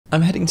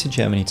I'm heading to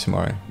Germany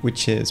tomorrow,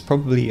 which is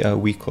probably a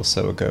week or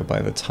so ago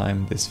by the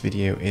time this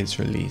video is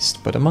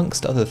released, but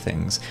amongst other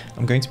things,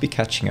 I'm going to be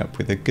catching up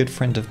with a good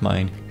friend of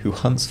mine who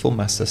hunts for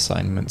mass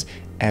assignment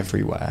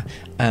everywhere,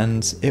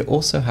 and it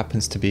also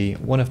happens to be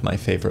one of my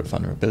favorite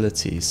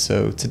vulnerabilities.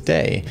 So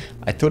today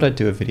I thought I'd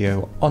do a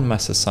video on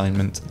mass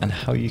assignment and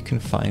how you can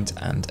find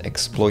and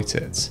exploit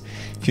it.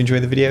 If you enjoy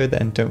the video,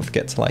 then don't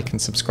forget to like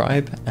and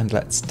subscribe, and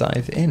let's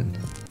dive in.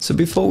 So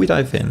before we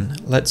dive in,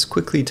 let's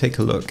quickly take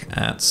a look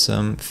at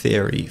some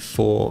theory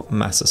for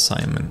mass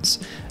assignments.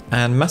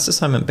 And mass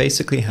assignment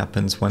basically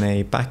happens when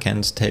a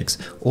backend takes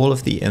all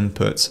of the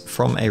inputs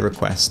from a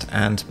request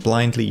and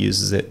blindly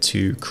uses it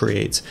to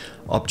create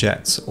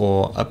objects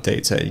or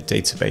update a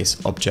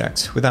database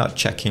object without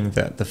checking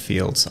that the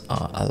fields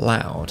are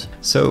allowed.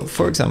 So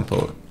for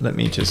example, let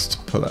me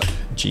just pull up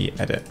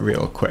gedit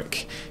real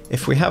quick.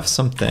 If we have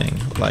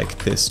something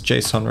like this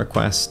JSON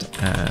request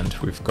and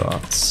we've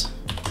got,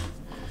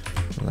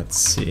 let's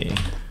see,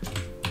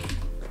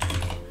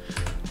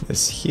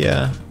 this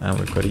here, and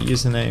we've got a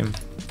username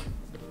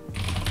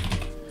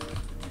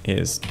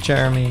is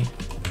Jeremy,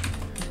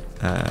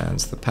 and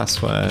the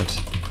password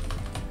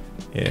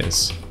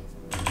is,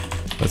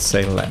 let's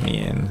say, let me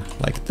in,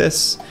 like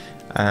this.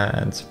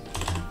 And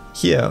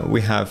here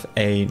we have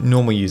a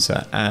normal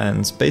user,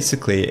 and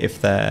basically if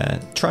they're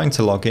trying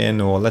to log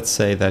in, or let's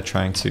say they're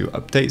trying to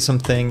update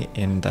something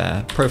in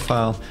their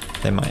profile,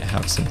 they might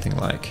have something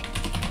like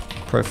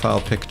profile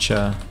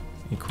picture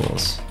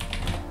equals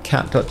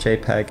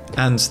cat.jpg,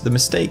 and the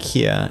mistake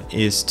here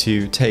is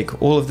to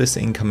take all of this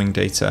incoming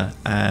data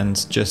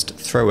and just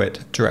throw it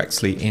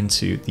directly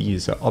into the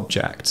user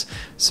object.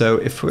 So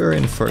if we're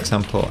in, for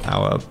example,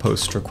 our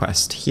post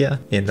request here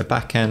in the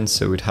backend,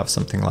 so we'd have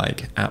something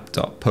like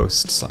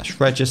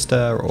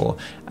app.post/register or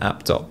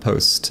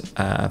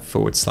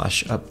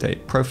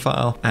app.post/update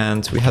profile,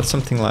 and we had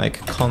something like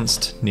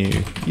const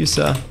new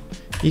user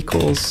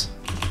equals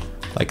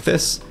like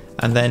this.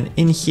 And then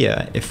in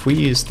here, if we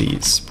use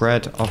the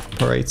spread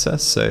operator,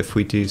 so if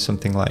we do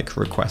something like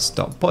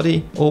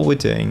request.body, all we're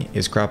doing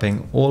is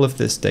grabbing all of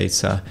this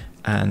data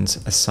and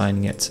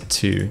assigning it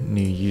to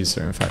new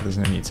user. In fact, there's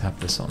no need to have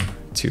this on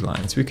 2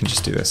 lines. We can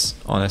just do this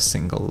on a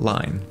single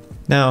line.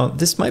 Now,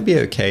 this might be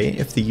okay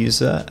if the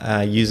user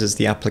uses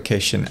the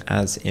application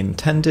as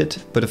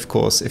intended, but of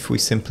course, if we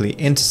simply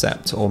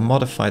intercept or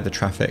modify the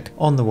traffic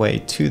on the way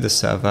to the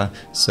server,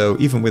 so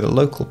even with a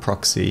local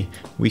proxy,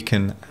 we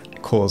can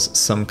cause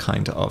some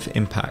kind of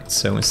impact.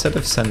 So instead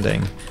of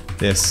sending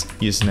this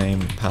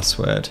username,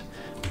 password,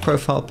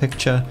 profile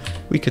picture,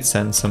 we could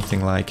send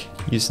something like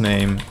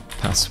username,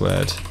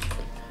 password,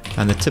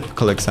 and the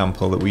typical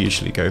example that we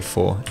usually go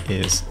for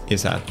is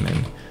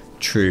admin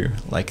true,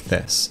 like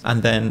this.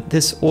 And then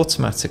this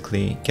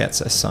automatically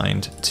gets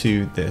assigned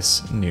to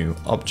this new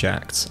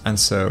object. And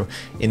so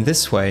in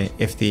this way,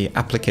 if the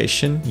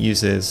application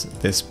uses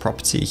this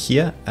property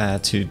here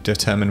to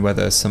determine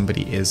whether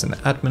somebody is an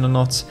admin or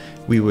not,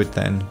 we would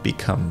then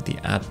become the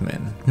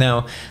admin.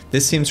 Now,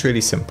 this seems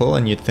really simple,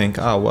 and you'd think,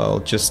 oh, well,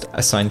 just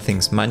assign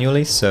things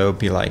manually. So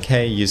be like,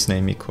 hey,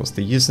 username equals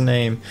the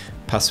username,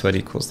 password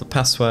equals the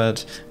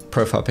password,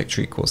 profile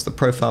picture equals the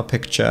profile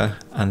picture,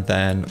 and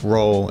then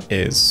role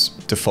is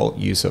default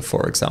user,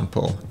 for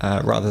example,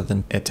 rather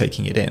than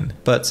taking it in.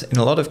 But in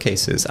a lot of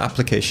cases,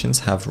 applications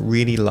have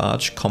really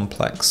large,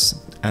 complex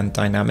and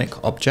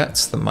dynamic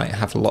objects that might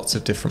have lots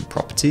of different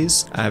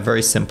properties. A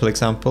very simple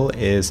example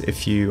is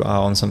if you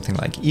are on something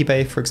like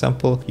eBay, for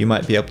example, you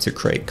might be able to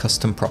create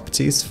custom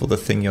properties for the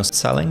thing you're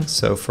selling.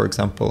 So for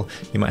example,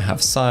 you might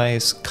have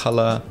size,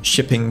 color,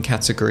 shipping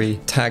category,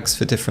 tags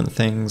for different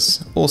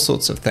things, all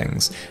sorts of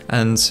things.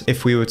 And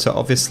if we were to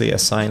obviously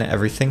assign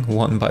everything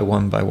one by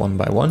one by one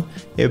by one,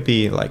 it would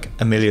be like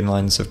a million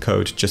lines of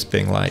code just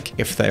being like,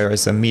 if there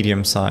is a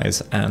medium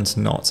size and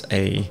not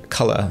a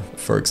color,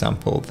 for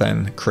example,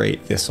 then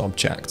create this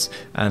object,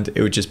 and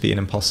it would just be an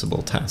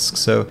impossible task.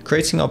 So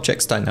creating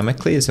objects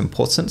dynamically is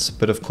important,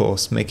 but of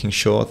course making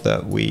sure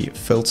that we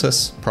filter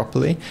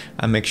properly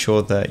and make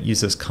sure that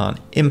users can't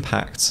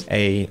impact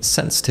a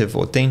sensitive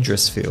or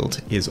dangerous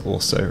field is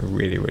also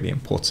really, really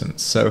important.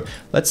 So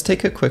let's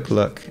take a quick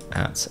look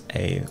at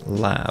a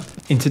lab.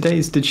 In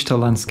today's digital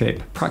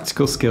landscape,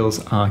 practical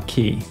skills are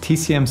key.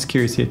 TCM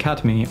Security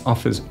Academy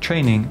offers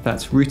training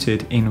that's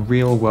rooted in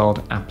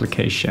real-world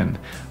application.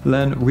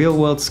 Learn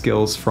real-world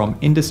skills from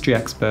industry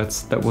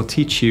experts that will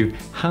teach you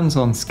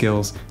hands-on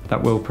skills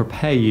that will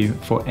prepare you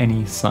for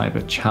any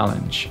cyber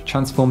challenge.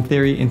 Transform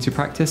theory into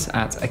practice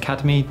at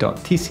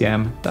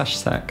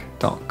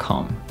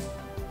academy.tcm-sec.com.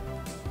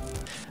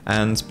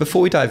 And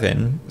before we dive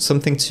in,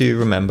 something to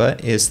remember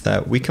is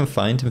that we can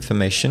find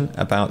information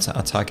about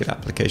our target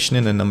application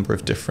in a number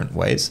of different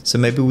ways. So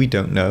maybe we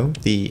don't know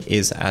the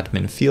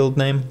isAdmin field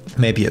name,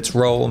 maybe it's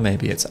role,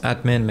 maybe it's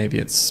admin, maybe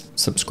it's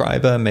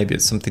subscriber, maybe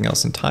it's something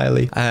else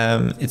entirely.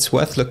 It's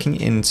worth looking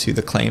into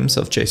the claims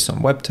of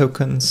JSON Web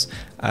Tokens,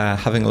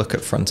 having a look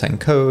at front-end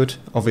code.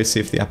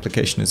 Obviously, if the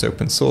application is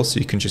open source,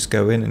 you can just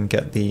go in and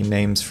get the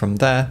names from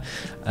there.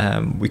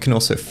 We can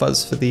also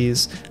fuzz for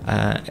these,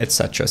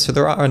 etc. So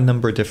there are a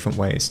number of different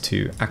ways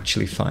to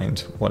actually find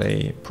what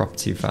a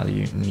property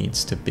value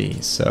needs to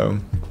be. So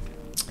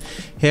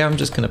here I'm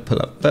just going to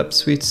pull up Burp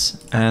Suites,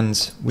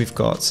 and we've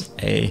got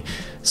a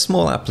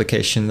small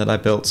application that I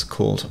built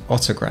called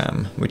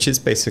Ottogram, which is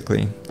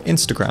basically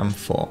Instagram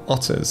for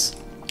otters.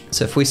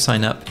 So if we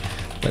sign up,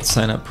 let's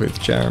sign up with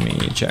Jeremy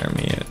at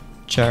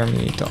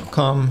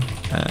jeremy.com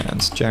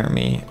and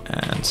Jeremy,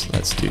 and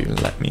let's do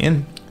let me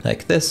in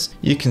like this.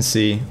 You can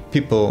see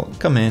people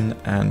come in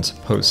and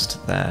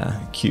post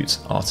their cute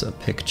otter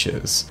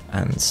pictures,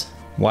 and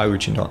why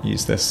would you not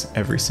use this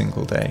every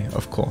single day,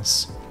 of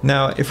course.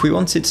 Now, if we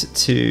wanted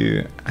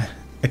to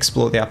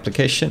explore the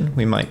application,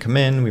 we might come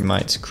in, we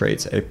might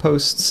create a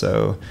post.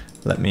 So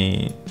let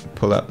me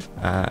pull up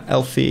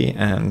Elfie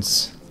and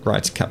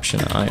write a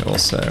caption, I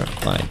also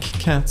like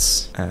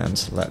cats,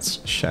 and let's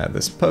share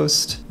this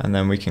post. And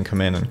then we can come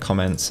in and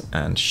comment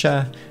and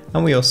share.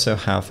 And we also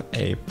have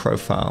a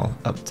profile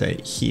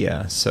update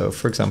here. So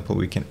for example,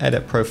 we can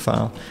edit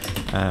profile,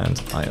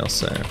 and I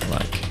also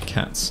like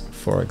cats.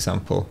 For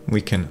example,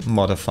 we can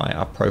modify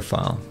our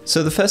profile.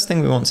 So the first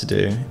thing we want to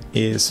do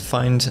is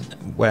find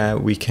where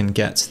we can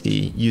get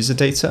the user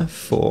data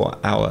for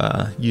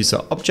our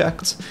user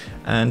object.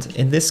 And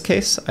in this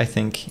case, I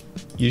think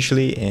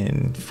usually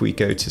if we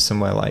go to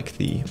somewhere like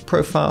the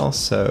profile,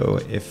 so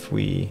if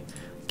we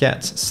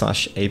get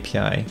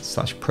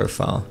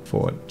 /API/profile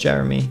for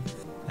Jeremy,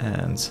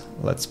 and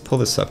let's pull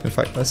this up. In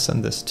fact, let's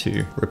send this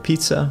to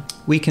repeater.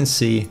 We can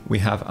see we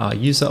have our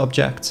user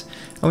object,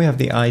 and we have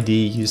the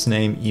ID,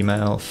 username,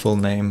 email, full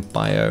name,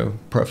 bio,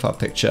 profile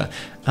picture,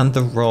 and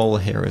the role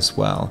here as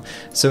well.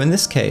 So in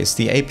this case,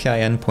 the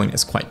API endpoint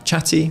is quite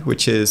chatty,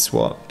 which is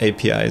what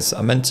APIs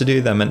are meant to do.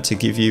 They're meant to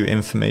give you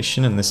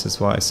information, and this is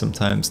why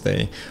sometimes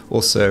they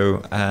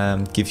also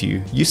give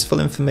you useful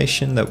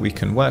information that we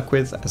can work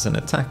with as an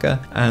attacker.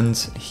 And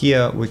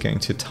here we're going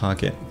to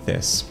target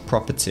this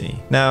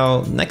property.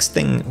 Now, next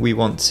thing we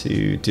want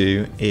to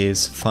do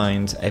is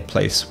find a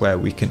place where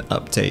we can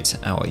update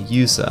our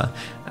user.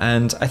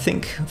 And I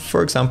think,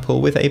 for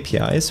example, with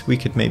APIs, we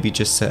could maybe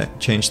just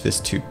change this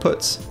to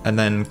put and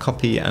then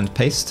copy and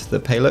paste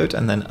the payload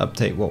and then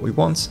update what we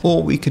want.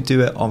 Or we could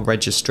do it on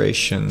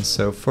registration.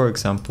 So for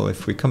example,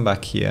 if we come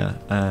back here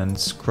and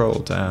scroll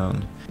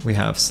down, we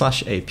have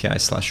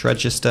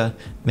 /API/register.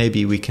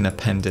 Maybe we can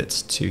append it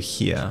to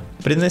here.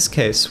 But in this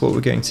case, what we're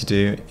going to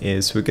do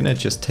is we're going to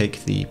just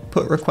take the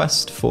put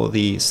request for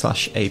the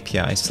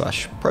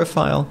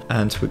 /API/profile,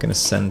 and we're going to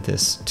send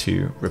this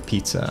to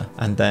repeater.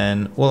 And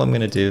then all I'm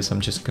going to do is I'm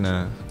just going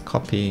to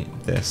copy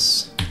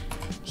this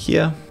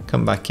here,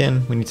 come back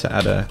in. We need to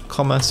add a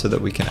comma so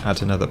that we can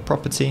add another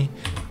property.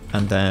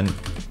 And then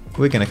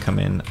we're going to come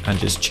in and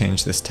just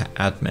change this to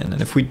admin.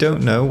 And if we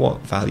don't know what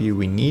value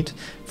we need,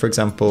 for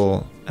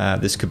example,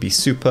 this could be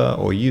super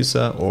or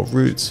user or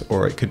root,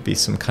 or it could be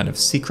some kind of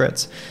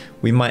secret,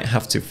 we might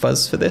have to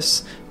fuzz for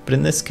this. But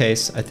in this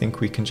case, I think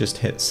we can just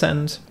hit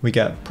send. We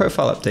get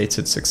profile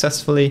updated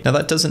successfully. Now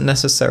that doesn't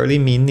necessarily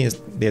mean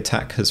the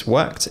attack has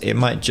worked. It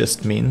might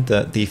just mean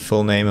that the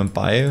full name and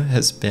bio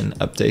has been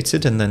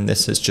updated, and then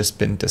this has just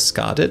been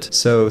discarded.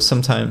 So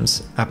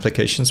sometimes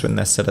applications, when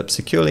they're set up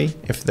securely,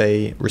 if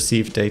they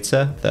receive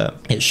data that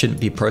it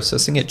shouldn't be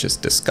processing, it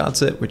just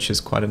discards it, which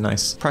is quite a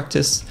nice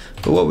practice.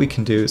 But what we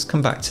can do is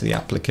come back to the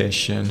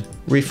application,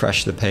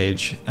 refresh the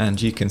page, and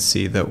you can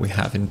see that we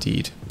have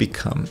indeed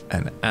become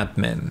an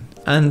admin.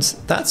 And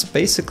that's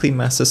basically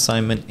mass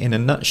assignment in a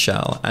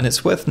nutshell. And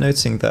it's worth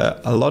noting that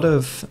a lot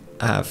of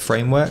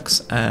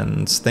frameworks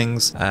and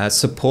things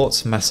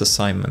support mass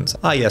assignment.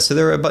 Yeah, so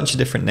there are a bunch of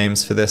different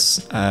names for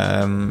this.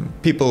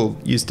 People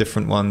use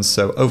different ones.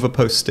 So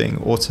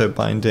overposting, auto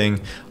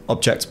binding,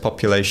 object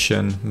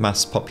population,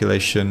 mass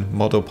population,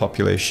 model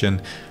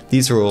population.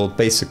 These are all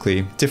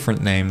basically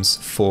different names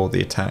for the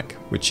attack,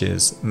 which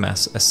is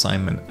mass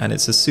assignment. And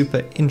it's a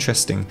super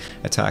interesting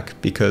attack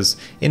because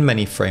in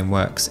many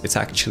frameworks, it's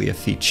actually a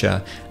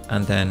feature,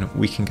 and then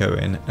we can go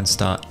in and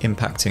start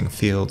impacting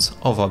fields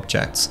of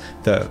objects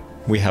that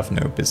we have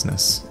no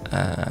business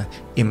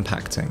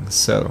impacting.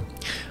 So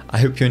I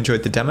hope you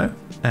enjoyed the demo,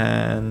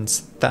 and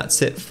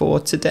that's it for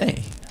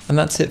today. And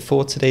that's it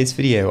for today's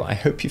video. I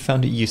hope you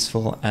found it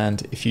useful,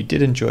 and if you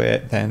did enjoy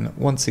it, then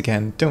once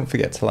again, don't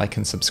forget to like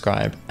and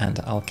subscribe,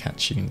 and I'll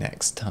catch you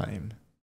next time.